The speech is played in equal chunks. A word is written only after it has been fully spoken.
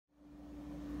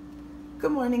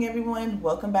Good morning, everyone.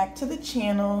 Welcome back to the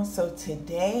channel. So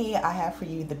today I have for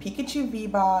you the Pikachu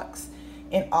V-Box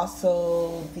and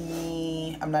also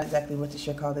the, I'm not exactly what you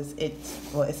should call this. It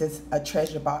says a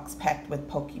treasure box packed with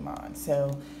Pokemon.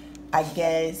 So I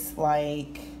guess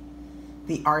like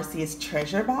the Arceus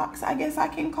treasure box, I guess I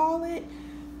can call it.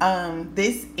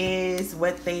 This is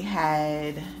what they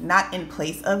had, not in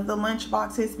place of the lunch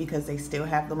boxes because they still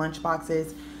have the lunch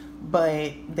boxes,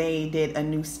 but they did a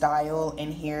new style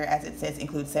in here. As it says,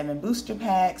 includes 7 booster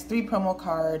packs, 3 promo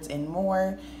cards, and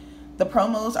more. The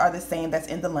promos are the same that's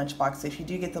in the lunchbox. So if you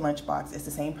do get the lunchbox, it's the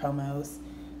same promos.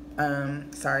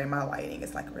 Sorry, my lighting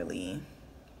is like really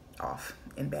off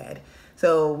and bad.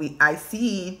 So I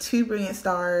see 2 Brilliant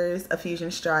Stars, a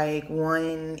Fusion Strike,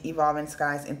 1 Evolving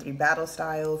Skies, and 3 Battle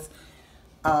Styles.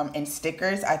 And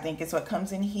stickers, I think is what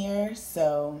comes in here.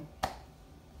 So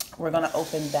we're going to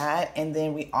open that. And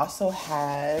then we also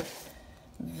have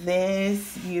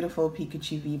this beautiful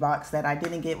Pikachu V-Box that I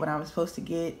didn't get what I was supposed to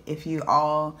get. If you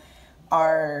all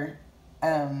are,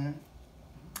 I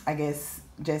guess,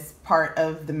 just part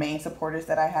of the main supporters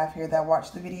that I have here that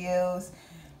watch the videos,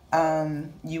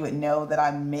 you would know that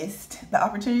I missed the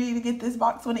opportunity to get this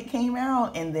box when it came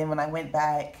out. And then when I went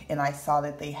back and I saw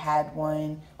that they had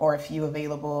one or a few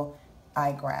available,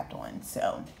 I grabbed one.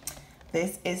 So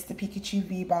this is the Pikachu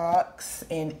V-Box,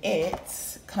 and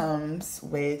it comes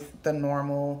with the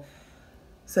normal,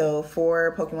 so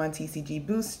 4 Pokemon TCG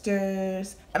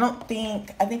boosters. I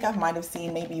think I might have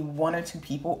seen maybe 1 or 2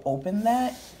 people open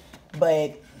that,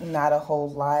 but not a whole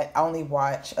lot. I only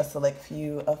watch a select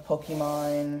few of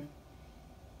Pokemon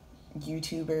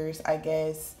YouTubers, I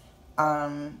guess.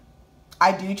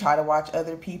 I do try to watch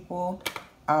other people,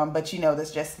 but you know,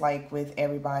 that's just like with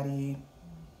everybody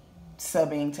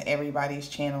subbing to everybody's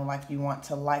channel, like you want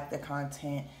to like the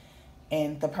content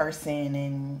and the person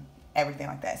and everything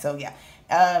like that. So yeah,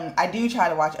 I do try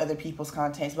to watch other people's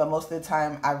contents, but most of the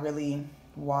time I really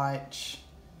watch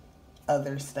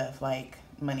other stuff like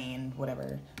money and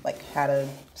whatever, like how to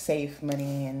save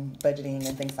money and budgeting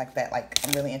and things like that. Like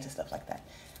I'm really into stuff like that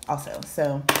also.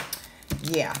 So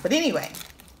yeah, but anyway,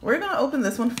 we're gonna open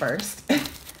this one first.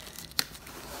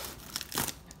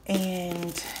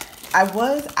 And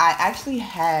I actually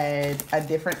had a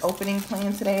different opening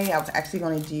plan today. I was actually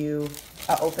going to do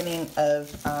an opening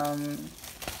of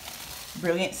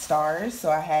Brilliant Stars. So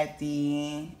I had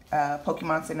the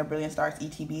Pokemon Center Brilliant Stars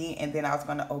ETB, and then I was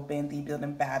going to open the Build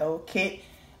and Battle kit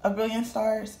of Brilliant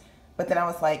Stars. But then I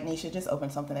was like, Nisha, just open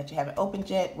something that you haven't opened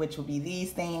yet, which will be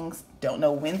these things. Don't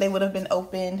know when they would have been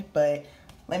opened, but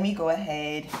let me go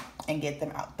ahead and get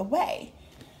them out the way.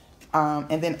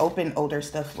 And then open older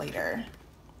stuff later.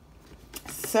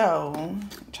 So, I'm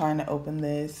trying to open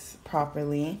this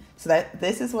properly. So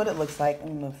this is what it looks like. Let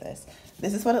me move this.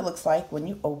 This is what it looks like when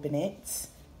you open it.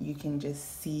 You can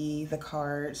just see the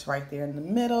cards right there in the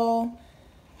middle.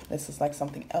 This is like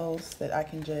something else that I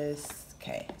can just,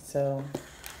 okay. So,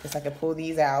 guess I can pull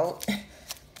these out.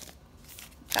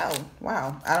 Oh,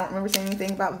 wow. I don't remember saying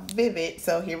anything about Vivid.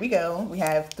 So, here we go. We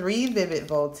have 3 Vivid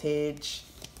Voltage.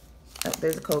 Oh,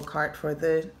 there's a code card for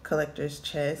the collector's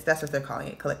chest. That's what they're calling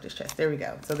it, collector's chest. There we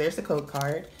go. So there's the code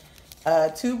card.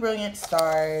 2 Brilliant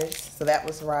Stars. So that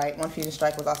was right. 1 Fusion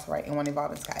Strike was also right. And 1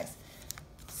 Evolving Skies.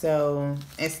 So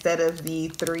instead of the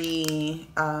 3,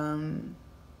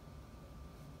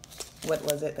 what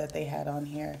was it that they had on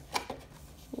here?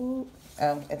 Ooh,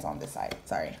 oh, it's on this side.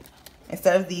 Sorry.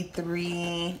 Instead of the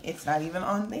 3, it's not even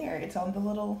on there. It's on the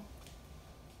little,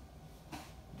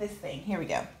 this thing. Here we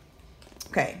go.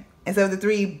 Okay. And so the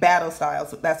 3 battle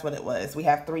styles, that's what it was. We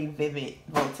have 3 Vivid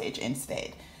Voltage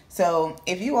instead. So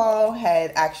if you all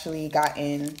had actually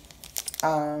gotten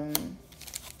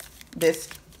this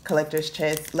collector's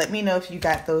chest, let me know if you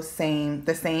got the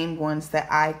same ones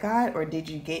that I got, or did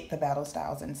you get the battle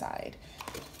styles inside?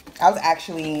 I was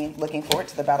actually looking forward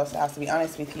to the battle styles, to be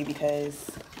honest with you,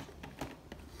 because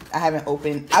I've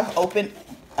opened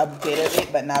a bit of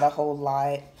it, but not a whole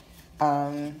lot.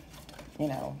 You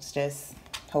know, it's just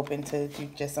hoping to do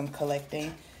just some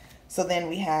collecting. So then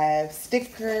we have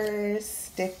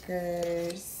stickers.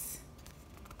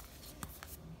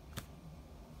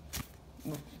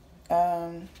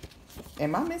 Am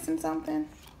I missing something?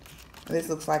 This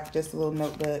looks like just a little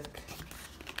notebook.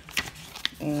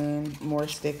 And more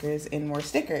stickers and more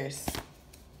stickers.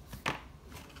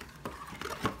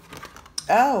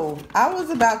 Oh, I was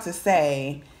about to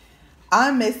say,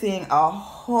 I'm missing a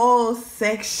whole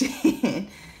section.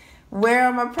 Where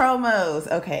are my promos?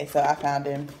 Okay, so I found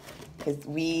him because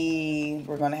we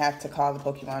were going to have to call the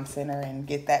Pokemon Center and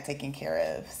get that taken care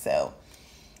of. So,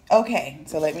 okay,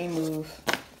 so let me move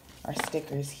our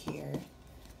stickers here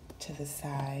to to the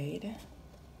side.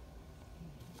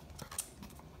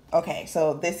 Okay,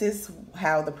 so this is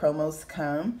how the promos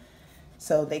come.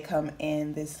 So they come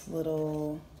in this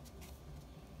little,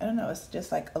 I don't know, it's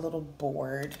just like a little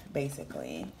board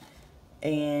basically.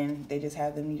 And they just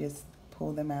have them, you just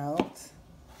pull them out,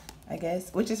 I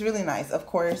guess, which is really nice. Of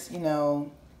course, you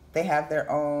know, they have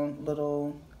their own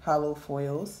little hollow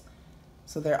foils.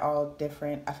 So they're all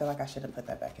different. I feel like I should have put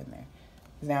that back in there.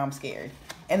 Now I'm scared.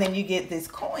 And then you get this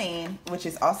coin, which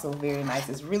is also very nice.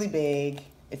 It's really big.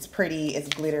 It's pretty. It's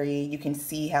glittery. You can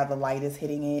see how the light is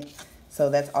hitting it. So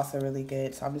that's also really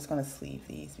good. So I'm just going to sleeve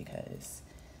these because,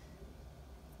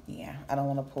 yeah, I don't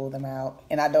want to pull them out.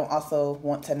 And I don't also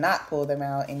want to not pull them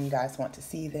out and you guys want to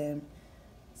see them.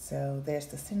 So there's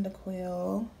the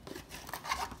Cyndaquil.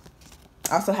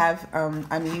 I also have,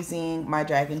 I'm using my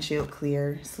Dragon Shield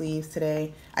clear sleeves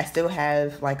today. I still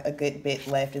have like a good bit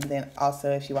left. And then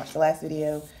also, if you watched the last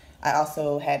video, I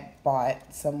also had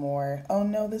bought some more. Oh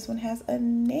no, this one has a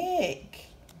nick.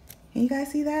 Can you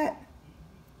guys see that?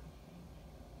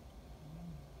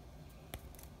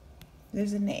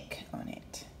 There's a nick on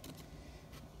it.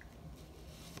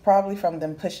 Probably from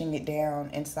them pushing it down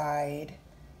inside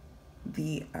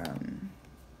the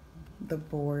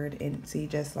board. And see,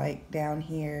 just like down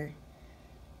here,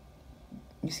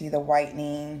 you see the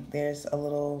whitening. There's a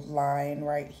little line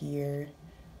right here.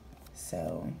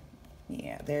 So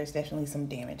yeah, there's definitely some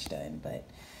damage done, but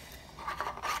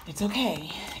it's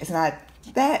okay. It's not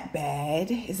that bad.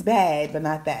 It's bad, but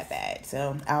not that bad.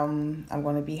 So I'm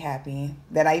going to be happy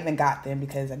that I even got them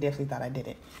because I definitely thought I did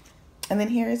it. And then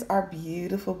here is our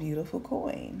beautiful, beautiful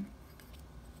coin.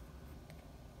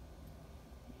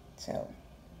 So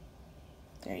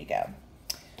there you go.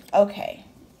 Okay.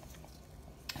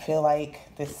 I feel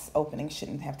like this opening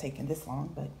shouldn't have taken this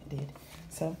long, but it did.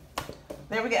 So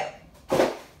there we go.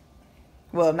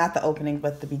 Well, not the opening,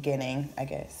 but the beginning, I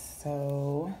guess.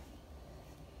 So,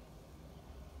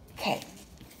 okay.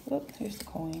 Whoop, here's the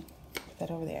coin. Put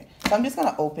that over there. So I'm just going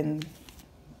to open.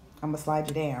 I'm going to slide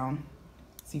you down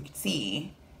so you can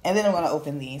see. And then I'm going to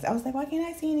open these. I was like, why can't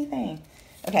I see anything?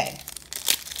 Okay.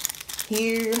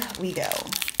 Here we go.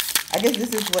 I guess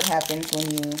this is what happens when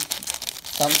you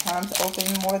sometimes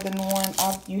open more than one.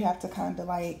 You have to kind of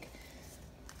like,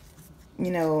 you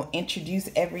know, introduce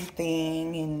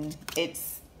everything, and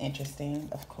it's interesting,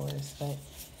 of course, but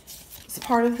it's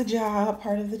part of the job,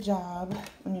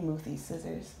 Let me move these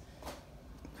scissors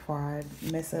before I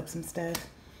mess up some stuff.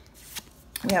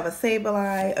 We have a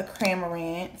Sableye, a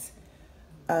Cramorant,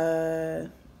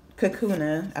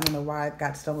 Kakuna, I don't know why I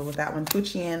got stumbled with that one,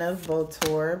 Poochyena,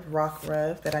 Voltorb,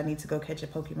 Rockruff, that I need to go catch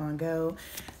at Pokemon Go,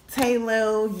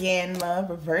 Tailo, Yanma,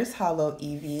 Reverse Hollow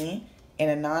Eevee, and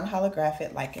a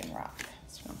non-holographic Lycanroc.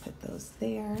 So I'm gonna put those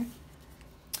there.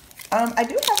 I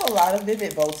do have a lot of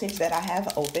Vivid Voltage that I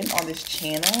have open on this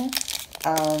channel.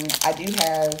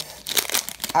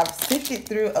 I've sifted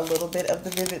through a little bit of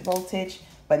the Vivid Voltage,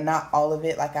 but not all of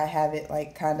it. Like I have it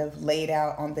like kind of laid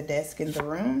out on the desk in the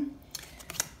room.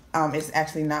 It's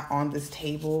actually not on this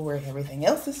table where everything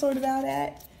else is sorted out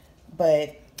at.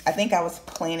 But I think I was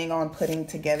planning on putting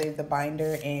together the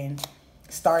binder and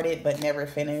started but never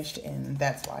finished, and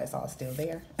that's why it's all still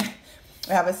there.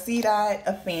 I have a Seedot,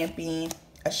 a Phanpy,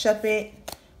 a Shuppet,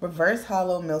 Reverse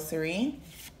Hollow Milcery,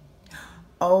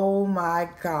 oh my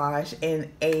gosh,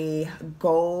 and a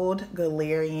Gold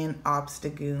Galarian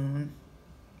Obstagoon.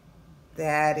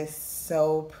 That is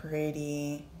so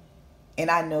pretty.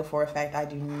 And I know for a fact I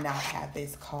do not have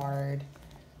this card.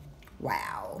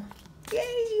 Wow.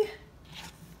 Yay!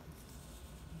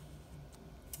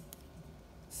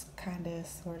 Kind of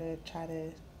sort of try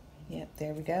to, yep,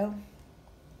 there we go.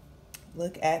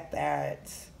 Look at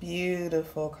that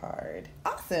beautiful card.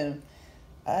 Awesome.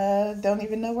 Don't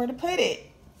even know where to put it,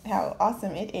 how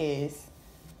awesome it is.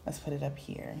 Let's put it up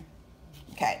here.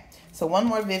 Okay, so one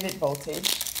more Vivid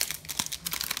Voltage.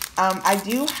 I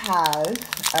do have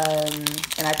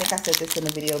and I think I said this in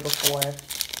a video before,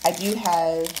 I do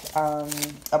have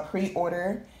a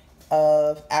pre-order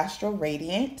of Astral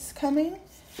Radiance coming.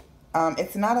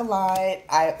 It's not a lot.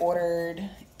 I ordered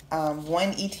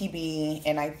one ETB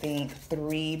and I think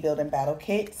 3 build and battle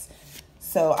kits.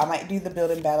 So I might do the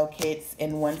build and battle kits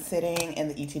in one sitting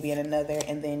and the ETB in another.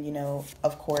 And then, you know,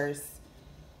 of course,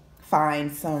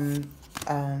 find some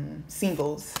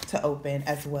singles to open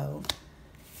as well.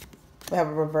 We have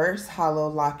a Reverse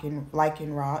Hollow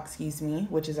Lycanroc, excuse me,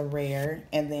 which is a rare.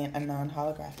 And then a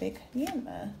non-holographic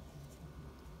Yanma.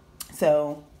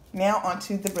 So now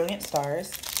onto the Brilliant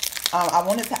Stars. I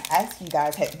wanted to ask you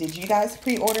guys, did you guys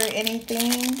pre-order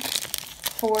anything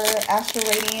for Astral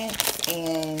Radiance?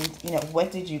 And, you know,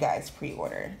 what did you guys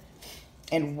pre-order?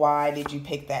 and why did you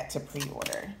pick that to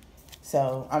pre-order?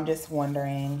 So I'm just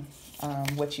wondering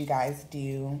what you guys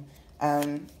do.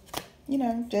 You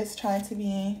know, just trying to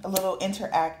be a little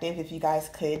interactive. If you guys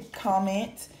could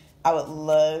comment, I would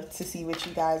love to see what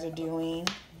you guys are doing.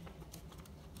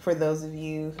 For those of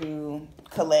you who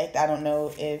collect, I don't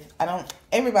know if,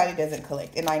 everybody doesn't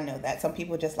collect, and I know that. Some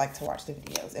people just like to watch the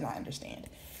videos, and I understand.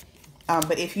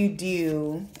 But if you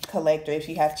do collect, or if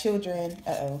you have children,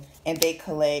 and they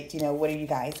collect, you know, what are you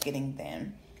guys getting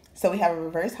them? So we have a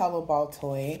reverse hollow ball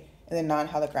toy and then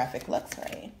non-holographic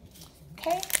Luxray.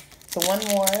 Okay, so one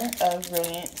more of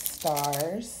Brilliant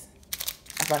Stars.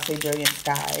 I was about to say Brilliant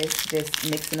Skies, just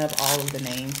mixing up all of the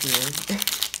names here.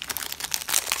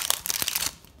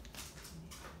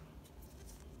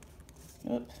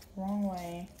 Oops, wrong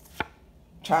way.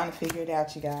 Trying to figure it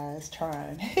out, you guys.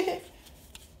 Trying.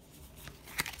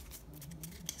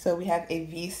 So we have a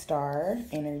V-Star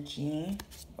energy,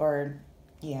 or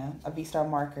yeah, a V-Star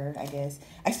marker, I guess.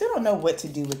 I still don't know what to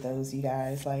do with those, you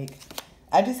guys. Like,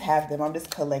 I just have them. I'm just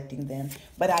collecting them.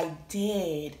 But I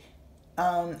did.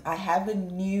 I have a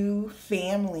new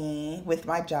family with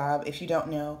my job. If you don't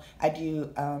know, I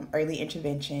do early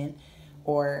intervention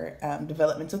or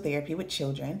developmental therapy with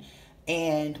children.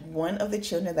 And one of the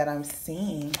children that I'm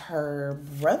seeing, her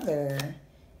brother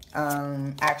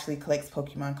actually collects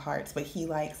Pokemon cards, but he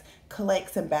likes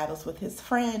collects and battles with his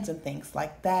friends and things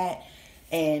like that.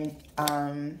 And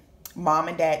mom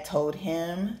and dad told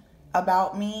him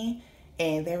about me,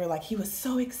 and they were like, he was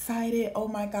so excited. Oh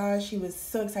my gosh, he was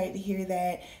so excited to hear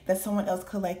that someone else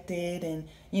collected. And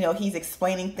you know, he's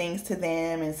explaining things to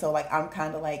them, and so like I'm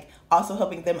kind of like also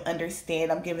helping them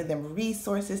understand. I'm giving them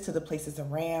resources to the places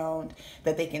around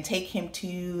that they can take him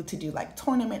to do like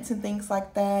tournaments and things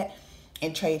like that,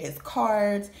 and trade his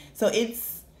cards. So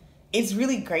it's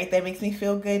really great. That makes me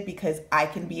feel good because I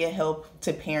can be a help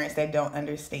to parents that don't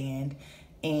understand.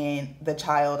 And the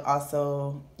child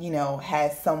also, you know,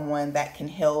 has someone that can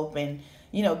help and,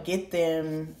 you know,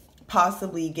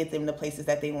 possibly get them to places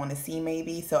that they want to see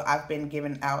maybe. So I've been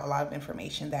giving out a lot of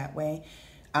information that way.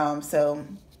 So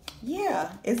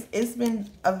yeah, it's been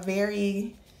a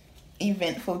very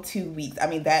eventful 2 weeks. I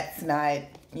mean, that's not,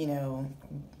 you know,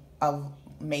 a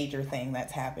major thing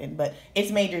that's happened, but it's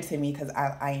major to me because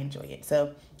I enjoy it.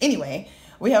 So anyway,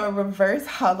 we have a reverse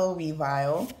hollow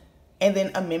Weavile and then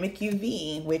a Mimikyu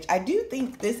V, which I do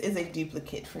think this is a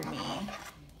duplicate for me.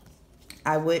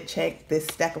 I would check this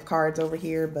stack of cards over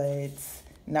here, but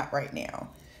not right now.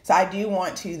 So I do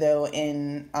want to, though,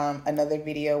 in another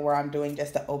video where I'm doing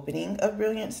just the opening of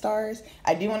Brilliant Stars,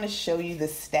 I do want to show you the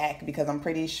stack because I'm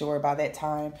pretty sure by that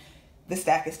time the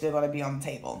stack is still going to be on the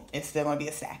table. It's still going to be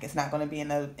a stack. It's not going to be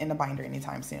in a binder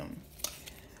anytime soon.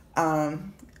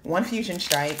 One Fusion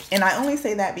Strike, and I only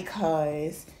say that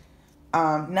because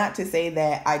not to say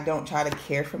that I don't try to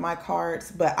care for my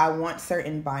cards, but I want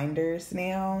certain binders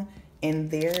now, and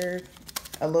they're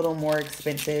a little more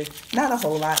expensive. Not a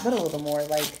whole lot, but a little more.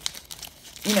 Like,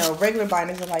 you know, regular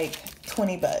binders are like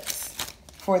 20 bucks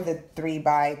for the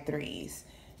 3x3s.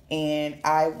 And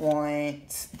I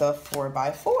want the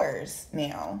 4x4s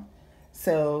now.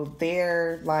 So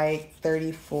they're like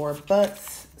 34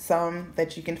 bucks. Some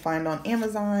that you can find on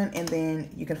Amazon, and then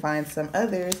you can find some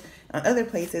others on other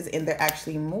places, and they're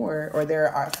actually more, or there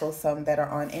are also some that are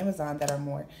on Amazon that are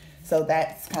more. So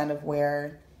that's kind of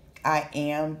where I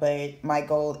am, but my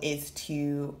goal is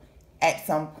to, at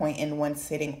some point in one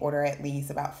sitting, order at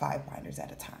least about 5 binders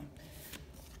at a time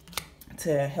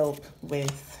to help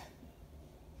with,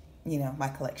 you know, my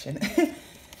collection.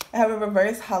 I have a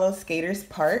reverse hollow Skaters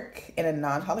Park and a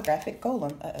non-holographic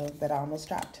Golem. That I almost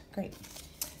dropped. Great.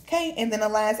 Okay, and then the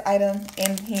last item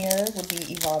in here will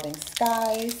be Evolving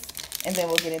Skies, and then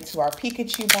we'll get into our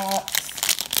Pikachu box.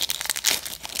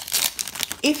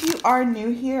 If you are new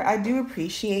here, I do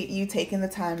appreciate you taking the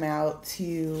time out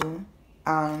to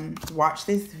watch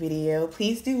this video.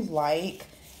 Please do like,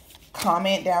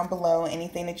 comment down below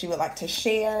anything that you would like to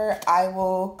share. I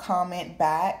will comment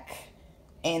back,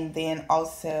 and then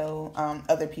also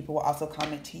other people will also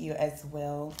comment to you as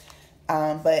well.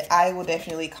 But I will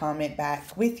definitely comment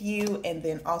back with you, and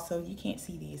then also, you can't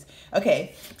see these.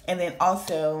 Okay, and then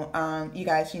also, you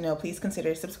guys, you know, please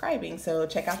consider subscribing. So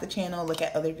check out the channel, look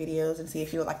at other videos, and see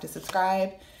if you would like to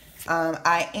subscribe.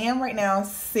 I am right now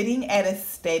sitting at a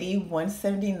steady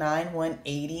 179,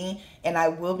 180, and I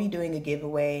will be doing a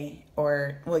giveaway,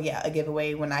 or, well, yeah, a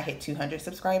giveaway when I hit 200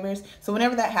 subscribers. So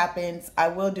whenever that happens, I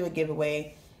will do a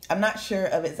giveaway. I'm not sure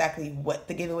of exactly what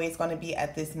the giveaway is going to be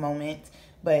at this moment,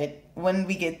 but when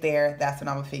we get there, that's when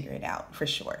I'm going to figure it out for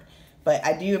sure. But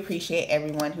I do appreciate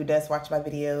everyone who does watch my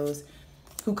videos.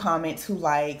 who comments, who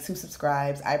likes, who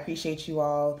subscribes. I appreciate you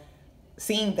all.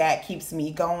 Seeing that keeps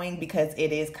me going because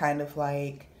it is kind of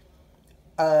like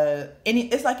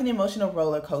it's like an emotional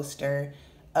roller coaster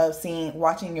of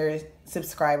watching your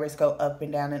subscribers go up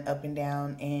and down and up and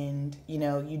down. And you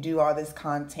know, you do all this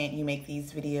content, you make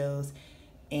these videos,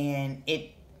 and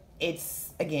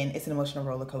it's again, it's an emotional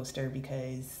roller coaster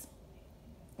because,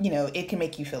 you know, it can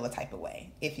make you feel a type of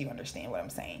way, if you understand what I'm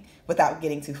saying, without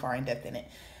getting too far in depth in it.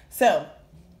 So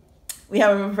we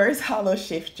have a reverse hollow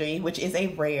Shiftry, which is a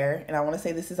rare, and I want to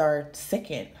say this is our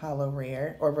second hollow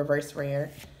rare or reverse rare.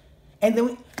 And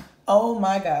then oh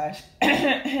my gosh,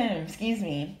 excuse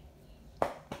me.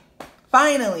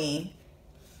 Finally,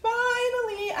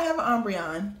 I have an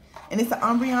Umbreon. And it's the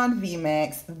Umbreon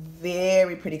VMAX.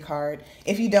 Very pretty card.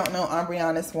 If you don't know,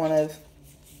 Umbreon is one of,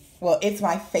 well, it's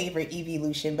my favorite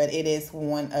evolution, but it is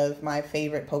one of my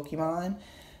favorite Pokemon.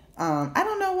 I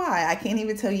don't know why. I can't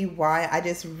even tell you why. I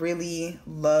just really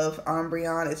love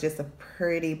Umbreon. It's just a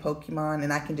pretty Pokemon,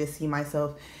 and I can just see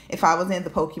myself, if I was in the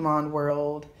Pokemon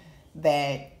world,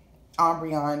 that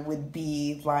Umbreon would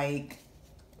be like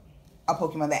a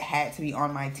Pokemon that had to be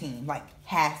on my team. Like,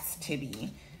 has to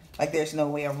be. Like, there's no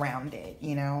way around it,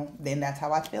 you know? Then that's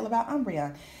how I feel about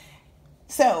Umbreon.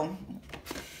 So,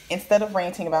 instead of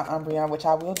ranting about Umbreon, which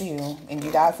I will do, and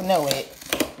you guys know it,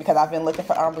 because I've been looking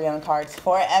for Umbreon cards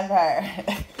forever.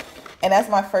 And that's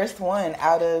my first one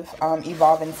out of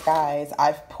Evolving Skies.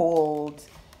 I've pulled,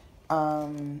 I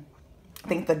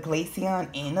think, the Glaceon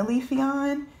and the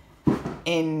Leafeon,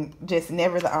 and just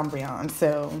never the Umbreon.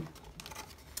 So,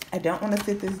 I don't want to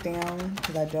sit this down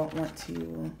because I don't want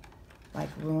to like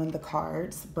ruin the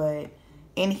cards, but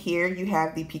in here you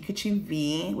have the Pikachu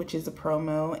V, which is a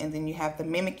promo, and then you have the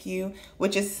Mimikyu,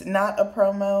 which is not a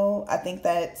promo. I think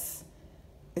that's,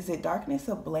 is it Darkness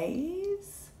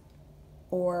Ablaze?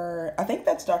 Or I think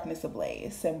that's Darkness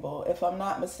Ablaze symbol, if I'm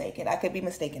not mistaken. I could be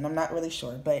mistaken, I'm not really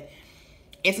sure, but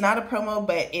it's not a promo,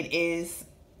 but it is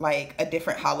like a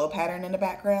different hollow pattern in the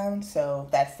background, so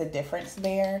that's the difference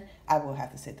there. I will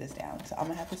have to sit this down, so I'm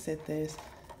gonna have to sit this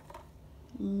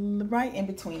right in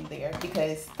between there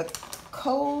because the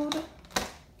code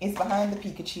is behind the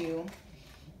Pikachu,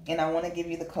 and I want to give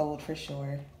you the code for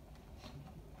sure.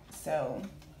 So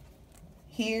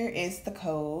here is the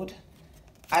code.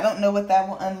 I don't know what that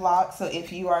will unlock, so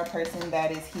if you are a person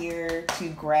that is here to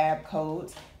grab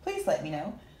codes, please let me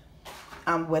know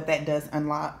what that does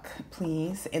unlock,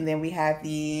 please. And then we have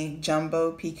the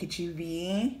Jumbo Pikachu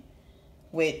V,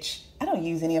 which I don't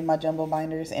use any of my jumbo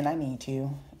binders, and I need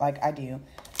to. Like, I do.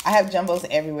 I have jumbos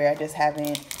everywhere. I just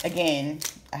haven't, again,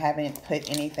 I haven't put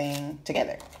anything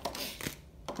together,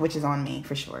 which is on me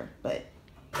for sure. But,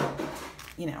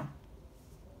 you know.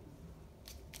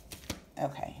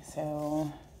 Okay,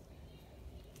 so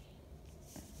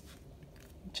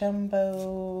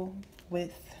jumbo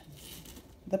with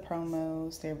the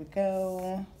promos. There we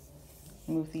go.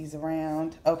 Move these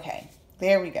around. Okay,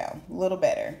 there we go. A little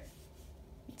better.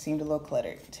 It seemed a little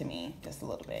cluttered to me, just a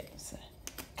little bit. So,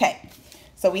 okay,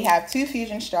 so we have 2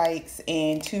 Fusion Strikes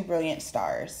and 2 Brilliant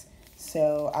Stars.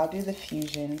 So I'll do the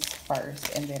Fusions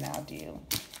first, and then I'll do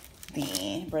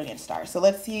the Brilliant Stars. So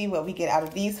let's see what we get out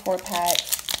of these 4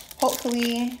 packs.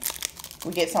 Hopefully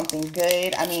we get something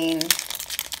good. I mean,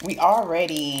 we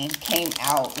already came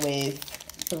out with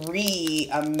 3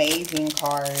 amazing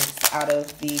cards out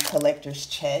of the collector's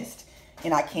chest,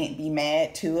 and I can't be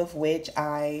mad, 2 of which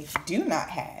I do not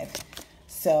have.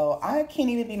 So I can't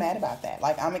even be mad about that.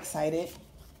 Like, I'm excited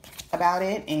about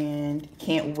it and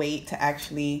can't wait to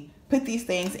actually put these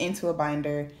things into a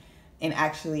binder and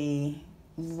actually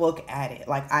look at it.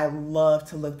 Like, I love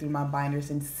to look through my binders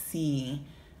and see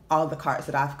all the cards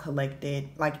that I've collected.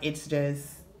 Like, it's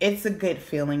a good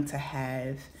feeling to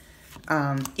have.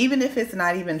 Even if it's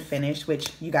not even finished,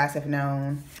 which you guys have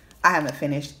known, I haven't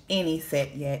finished any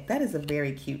set yet. That is a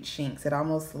very cute Shinx. It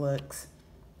almost looks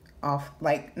off,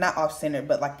 like not off center,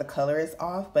 but like the color is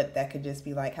off, but that could just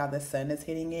be like how the sun is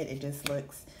hitting it. It just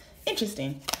looks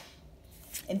interesting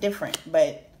and different,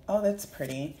 but oh, that's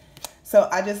pretty. So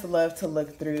I just love to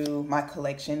look through my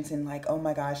collections and like, oh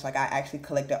my gosh, like I actually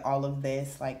collected all of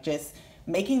this, like just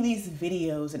making these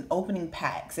videos and opening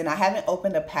packs. And I haven't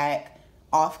opened a pack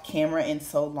off camera in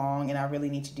so long, and I really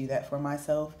need to do that for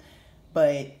myself.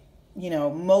 But you know,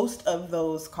 most of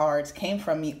those cards came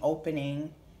from me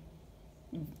opening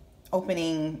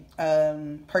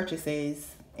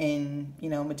purchases and, you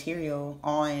know, material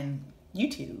on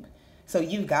YouTube. So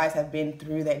you guys have been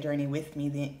through that journey with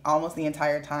me almost the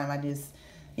entire time. I just,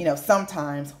 you know,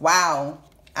 sometimes, wow,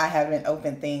 I haven't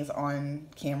opened things on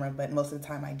camera, but most of the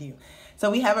time I do. So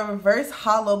we have a reverse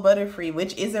hollow Butterfree,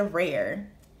 which is a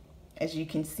rare. as you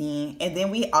can see. And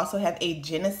then we also have a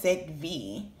Genesect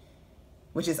V,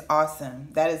 which is awesome.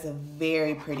 That is a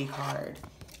very pretty card.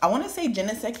 I want to say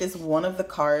Genesect is one of the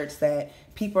cards that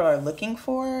people are looking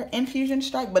for in Fusion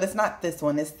Strike, but it's not this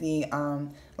one. It's the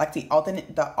like the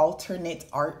alternate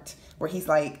art where he's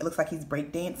like, it looks like he's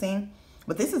breakdancing.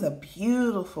 But this is a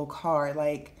beautiful card.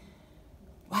 Like,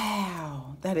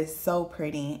 wow, that is so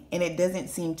pretty. And it doesn't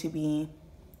seem to be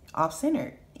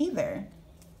off-centered either.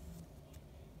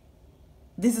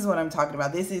 This is what I'm talking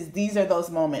about. These are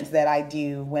those moments that I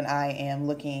do when I am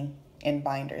looking in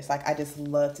binders. Like, I just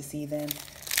love to see them.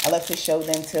 I love to show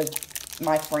them to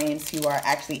my friends who are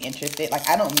actually interested. Like,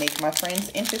 I don't make my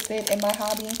friends interested in my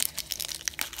hobby,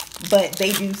 but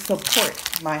they do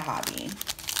support my hobby.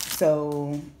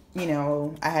 So, you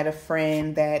know, I had a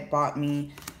friend that bought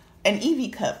me an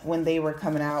Eevee cup when they were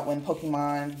coming out, when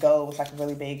Pokemon Go was like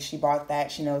really big. She bought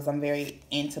that. She knows I'm very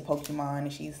into Pokemon,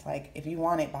 and she's like, if you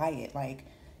want it, buy it. Like,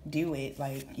 do it.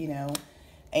 Like, you know.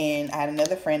 And I had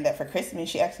another friend that for Christmas,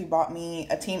 she actually bought me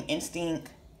a Team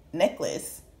Instinct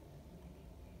necklace.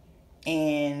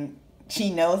 And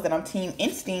she knows that I'm Team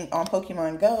Instinct on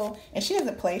Pokemon Go, and she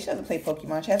doesn't play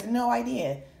Pokemon. She has no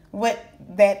idea what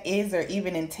that is or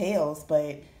even entails,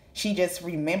 but she just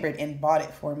remembered and bought it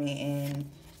for me.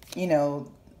 And, you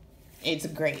know, it's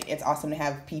great. It's awesome to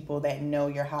have people that know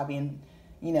your hobby, and,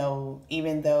 you know,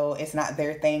 even though it's not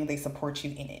their thing, they support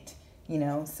you in it, you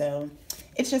know. So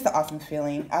it's just an awesome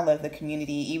feeling. I love the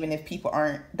community. Even if people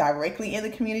aren't directly in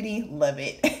the community, love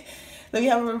it. So we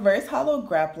have a reverse holo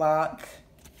Graplock,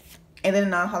 and then a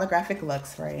non-holographic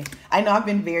Luxray. I know I've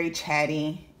been very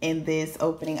chatty in this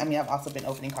opening. I mean, I've also been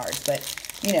opening cards,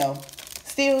 but, you know,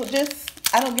 still just,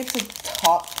 I don't get to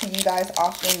talk to you guys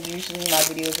often. Usually my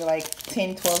videos are like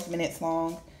 10, 12 minutes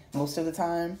long most of the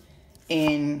time.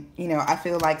 And, you know, I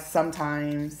feel like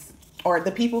sometimes, or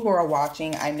the people who are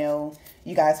watching, I know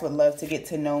you guys would love to get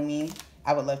to know me.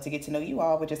 I would love to get to know you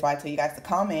all, which is why I tell you guys to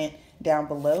comment down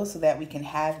below so that we can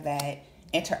have that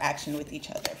interaction with each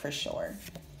other for sure.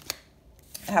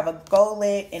 I have a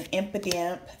Golett, an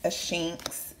Impidimp, a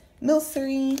Shinx,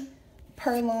 Milcery,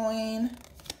 Purloin.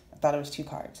 I thought it was 2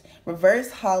 cards. Reverse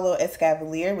holo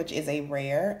Escavalier, which is a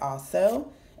rare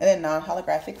also, and then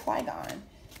non-holographic Flygon.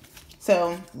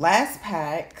 So last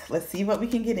pack, let's see what we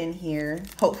can get in here.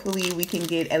 Hopefully we can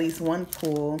get at least one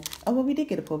pull. Oh, well, we did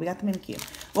get a pull. We got the Mimikyu.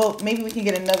 Well, maybe we can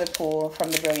get another pull from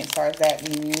the Brilliant Stars that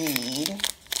we need.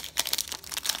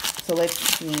 So let's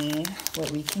see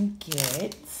what we can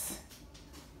get.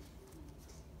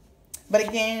 But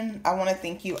again, I want to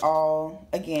thank you all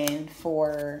again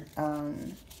for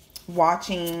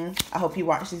watching. I hope you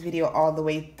watched this video all the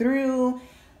way through.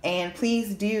 And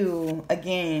please do,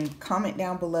 again, comment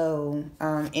down below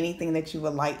anything that you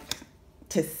would like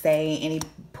to say, any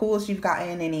pulls you've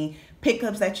gotten, any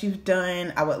pickups that you've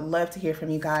done. I would love to hear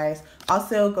from you guys.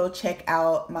 Also, go check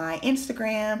out my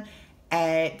Instagram.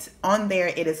 On there,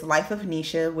 it is Life of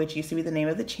Nisha, which used to be the name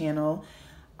of the channel.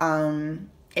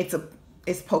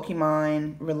 It's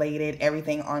Pokemon related.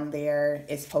 Everything on there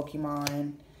is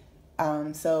Pokemon.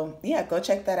 So yeah, go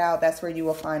check that out. That's where you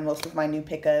will find most of my new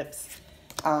pickups.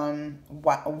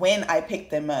 When I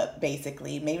pick them up,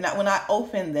 basically. Maybe not when I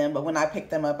open them, but when I pick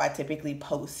them up, I typically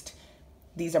post,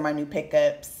 these are my new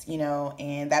pickups, you know,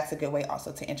 and that's a good way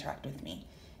also to interact with me.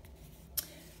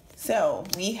 So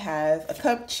we have a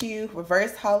Cubchoo,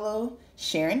 reverse holo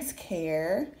Sharon's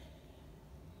Care,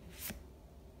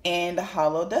 and a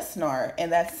holo Dusknoir,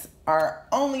 and that's our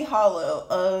only holo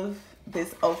of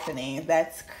this opening.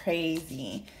 That's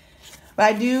crazy. But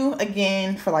I do,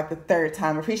 again, for like the 3rd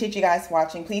time, appreciate you guys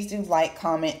watching. Please do like,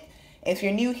 comment. If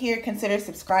you're new here, consider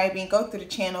subscribing. Go through the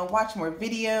channel, watch more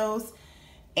videos.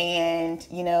 And,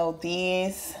 you know,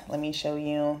 these, let me show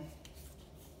you.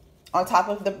 On top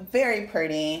of the very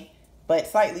pretty, but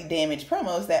slightly damaged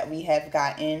promos that we have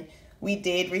gotten, we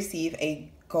did receive a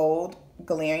gold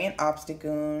Galarian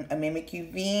Obstagoon, a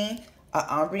Mimikyu V, a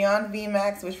Umbreon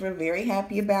VMAX, which we're very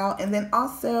happy about. And then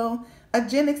also a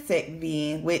Genesect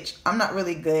V, which I'm not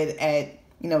really good at,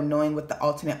 you know, knowing what the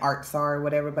alternate arts are or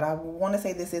whatever, but I want to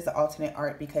say this is the alternate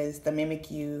art because the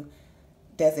Mimikyu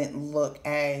doesn't look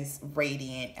as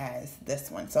radiant as this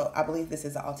one. So I believe this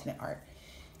is the alternate art.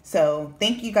 So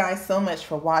thank you guys so much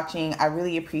for watching. I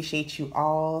really appreciate you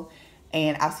all,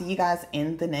 and I'll see you guys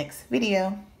in the next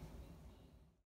video.